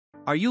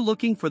Are you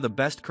looking for the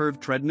best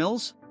curved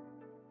treadmills?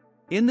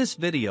 In this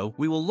video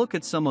we will look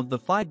at some of the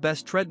 5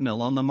 best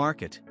treadmill on the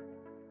market.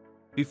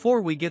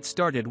 Before we get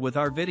started with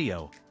our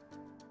video,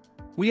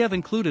 we have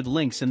included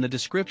links in the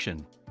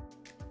description,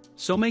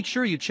 so make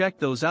sure you check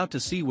those out to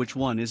see which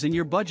one is in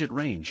your budget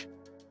range.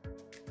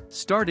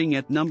 Starting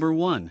at number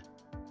 1.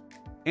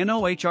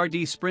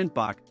 NOHrD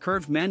Sprintbok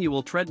Curved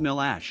Manual Treadmill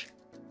Ash.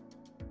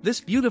 This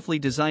beautifully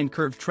designed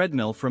curved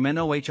treadmill from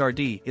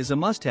NOHrD is a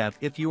must-have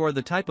if you are the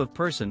type of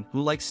person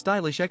who likes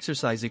stylish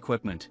exercise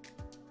equipment.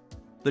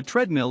 The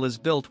treadmill is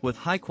built with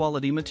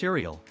high-quality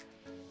material.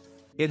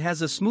 It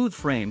has a smooth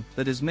frame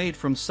that is made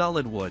from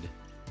solid wood.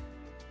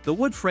 The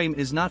wood frame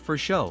is not for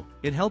show,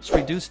 it helps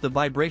reduce the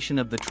vibration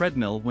of the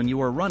treadmill when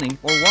you are running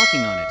or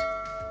walking on it.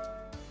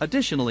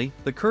 Additionally,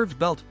 the curved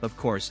belt, of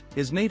course,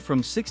 is made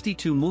from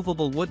 62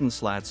 movable wooden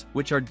slats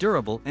which are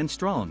durable and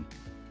strong.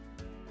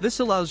 This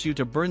allows you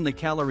to burn the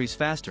calories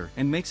faster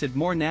and makes it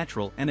more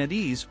natural and at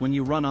ease when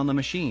you run on the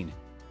machine.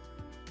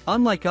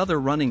 Unlike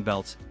other running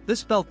belts,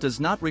 this belt does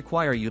not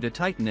require you to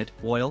tighten it,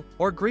 oil,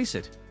 or grease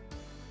it.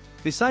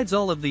 Besides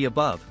all of the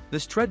above,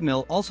 this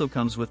treadmill also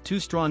comes with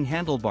 2 strong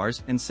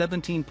handlebars and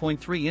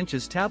 17.3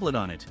 inches tablet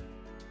on it.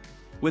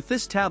 With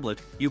this tablet,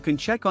 you can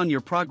check on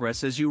your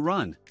progress as you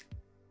run.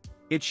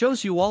 It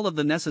shows you all of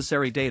the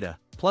necessary data,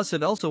 plus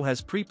it also has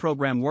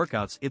pre-programmed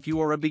workouts if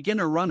you are a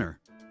beginner runner.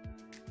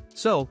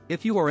 So,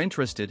 if you are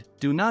interested,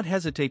 do not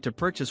hesitate to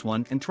purchase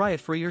one and try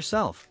it for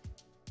yourself.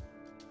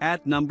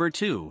 At number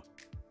 2.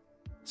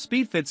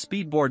 SpeedFit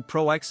Speedboard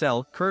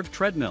ProXL Curved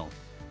Treadmill.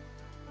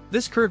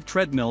 This curved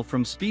treadmill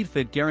from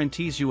SpeedFit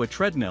guarantees you a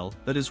treadmill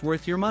that is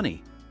worth your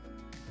money.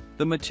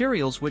 The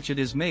materials which it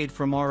is made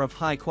from are of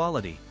high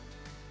quality.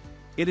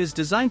 It is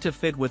designed to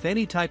fit with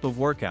any type of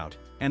workout,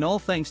 and all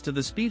thanks to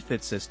the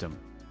SpeedFit system.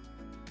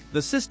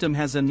 The system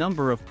has a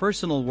number of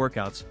personal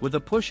workouts with a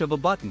push of a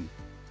button.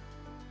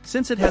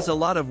 Since it has a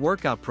lot of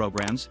workout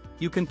programs,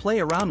 you can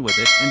play around with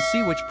it and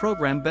see which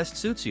program best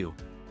suits you.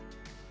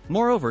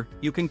 Moreover,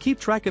 you can keep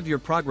track of your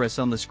progress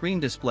on the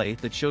screen display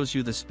that shows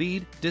you the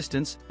speed,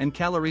 distance, and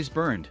calories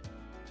burned.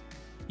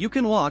 You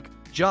can walk,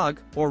 jog,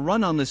 or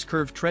run on this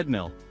curved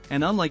treadmill,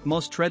 and unlike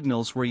most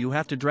treadmills where you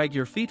have to drag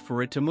your feet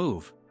for it to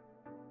move.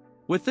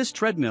 With this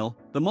treadmill,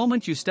 the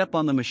moment you step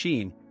on the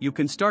machine, you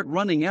can start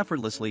running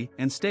effortlessly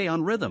and stay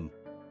on rhythm.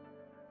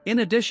 In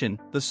addition,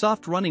 the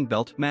soft running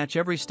belt match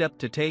every step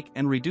to take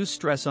and reduce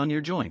stress on your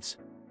joints.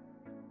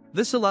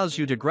 This allows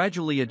you to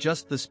gradually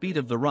adjust the speed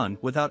of the run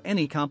without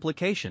any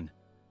complication.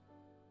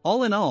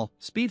 All in all,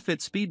 SpeedFit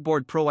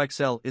Speedboard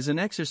ProXL is an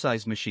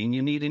exercise machine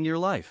you need in your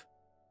life.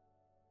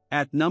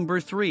 At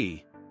number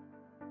 3.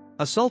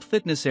 Assault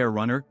Fitness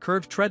AirRunner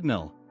Curved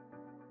Treadmill.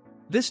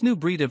 This new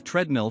breed of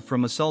treadmill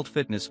from Assault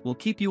Fitness will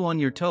keep you on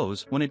your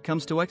toes when it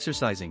comes to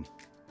exercising.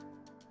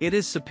 It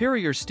is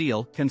superior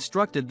steel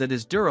constructed that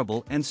is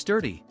durable and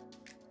sturdy.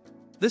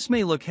 This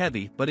may look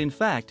heavy, but in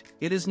fact,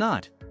 it is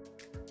not.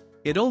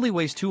 It only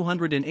weighs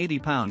 280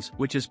 pounds,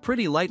 which is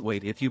pretty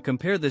lightweight if you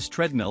compare this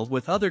treadmill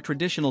with other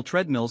traditional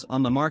treadmills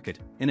on the market.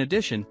 In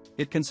addition,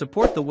 it can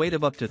support the weight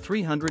of up to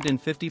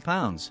 350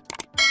 pounds.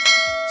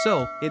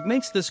 So, it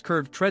makes this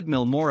curved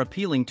treadmill more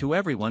appealing to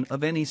everyone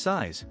of any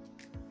size.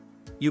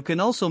 You can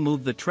also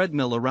move the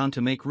treadmill around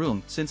to make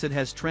room since it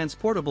has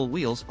transportable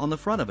wheels on the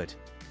front of it.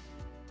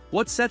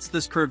 What sets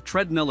this curved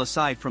treadmill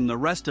aside from the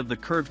rest of the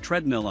curved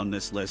treadmill on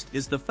this list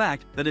is the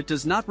fact that it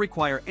does not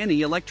require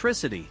any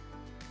electricity.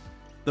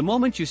 The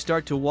moment you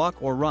start to walk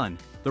or run,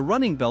 the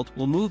running belt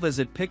will move as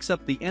it picks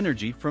up the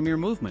energy from your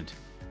movement.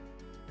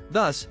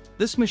 Thus,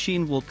 this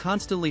machine will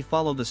constantly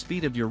follow the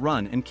speed of your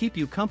run and keep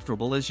you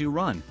comfortable as you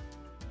run.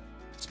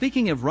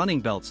 Speaking of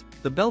running belts,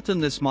 the belt in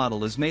this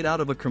model is made out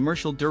of a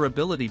commercial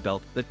durability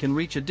belt that can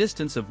reach a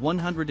distance of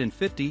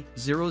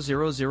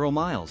 150,000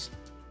 miles.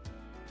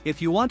 If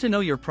you want to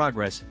know your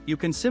progress, you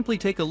can simply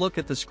take a look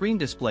at the screen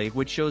display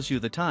which shows you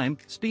the time,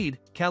 speed,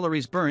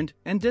 calories burned,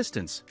 and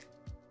distance.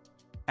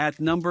 At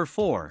number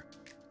 4.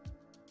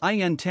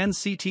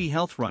 IN10CT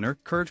AirRunner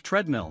Curved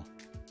Treadmill.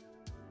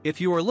 If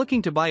you are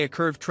looking to buy a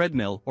curved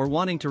treadmill or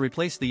wanting to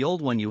replace the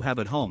old one you have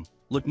at home,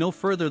 look no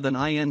further than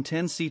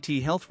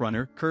IN10CT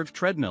AirRunner Curved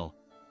Treadmill.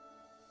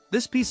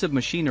 This piece of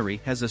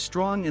machinery has a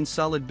strong and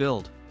solid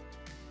build.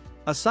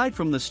 Aside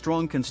from the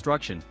strong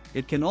construction,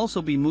 it can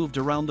also be moved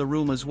around the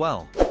room as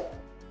well.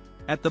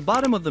 At the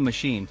bottom of the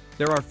machine,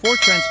 there are 4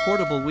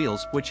 transportable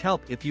wheels which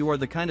help if you are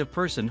the kind of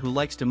person who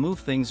likes to move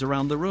things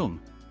around the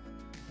room.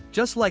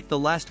 Just like the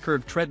last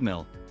curved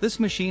treadmill, this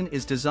machine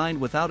is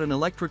designed without an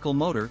electrical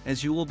motor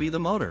as you will be the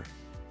motor.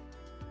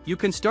 You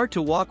can start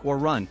to walk or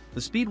run,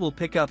 the speed will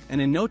pick up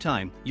and in no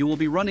time, you will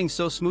be running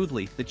so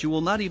smoothly that you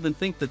will not even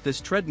think that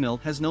this treadmill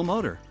has no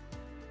motor.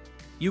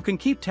 You can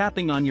keep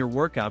tapping on your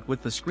workout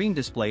with the screen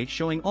display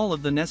showing all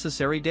of the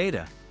necessary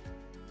data.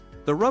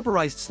 The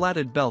rubberized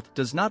slatted belt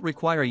does not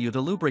require you to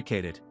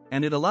lubricate it,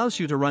 and it allows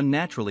you to run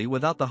naturally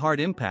without the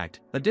hard impact.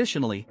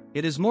 Additionally,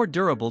 it is more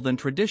durable than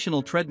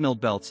traditional treadmill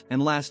belts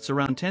and lasts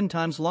around 10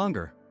 times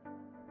longer.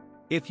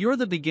 If you're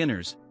the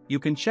beginners, you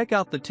can check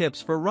out the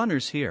tips for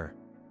runners here.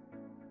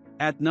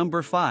 At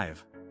number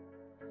 5.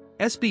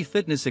 SB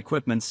Fitness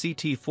Equipment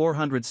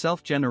CT400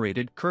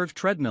 Self-Generated Curved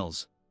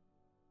Treadmills.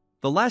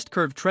 The last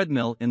curved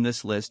treadmill in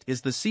this list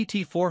is the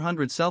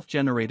CT400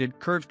 Self-Generated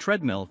Curved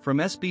Treadmill from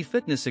SB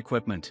Fitness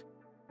Equipment.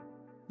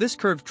 This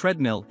curved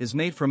treadmill is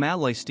made from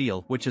alloy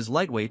steel, which is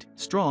lightweight,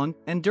 strong,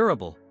 and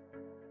durable.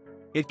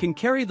 It can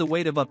carry the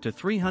weight of up to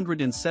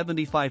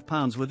 375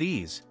 pounds with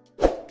ease.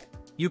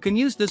 You can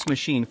use this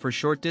machine for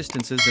short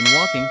distances in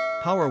walking,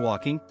 power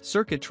walking,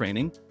 circuit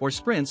training, or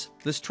sprints.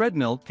 This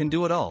treadmill can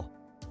do it all.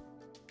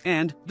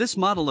 And this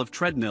model of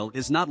treadmill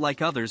is not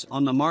like others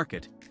on the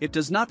market. It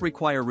does not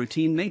require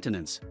routine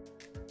maintenance.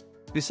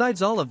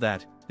 Besides all of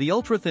that, the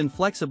ultra-thin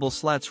flexible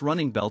slats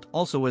running belt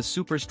also has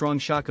super strong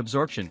shock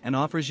absorption and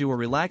offers you a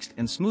relaxed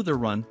and smoother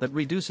run that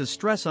reduces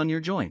stress on your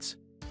joints.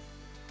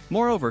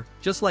 Moreover,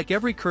 just like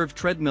every curved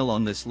treadmill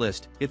on this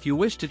list, if you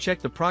wish to check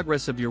the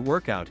progress of your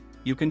workout,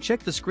 you can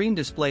check the screen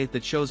display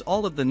that shows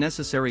all of the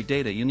necessary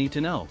data you need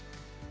to know.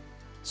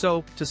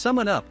 So, to sum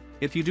it up,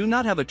 if you do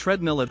not have a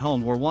treadmill at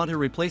home or want to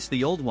replace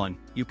the old one,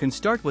 you can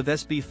start with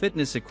SB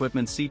Fitness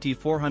Equipment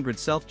CT400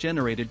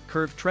 Self-Generated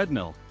Curved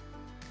Treadmill.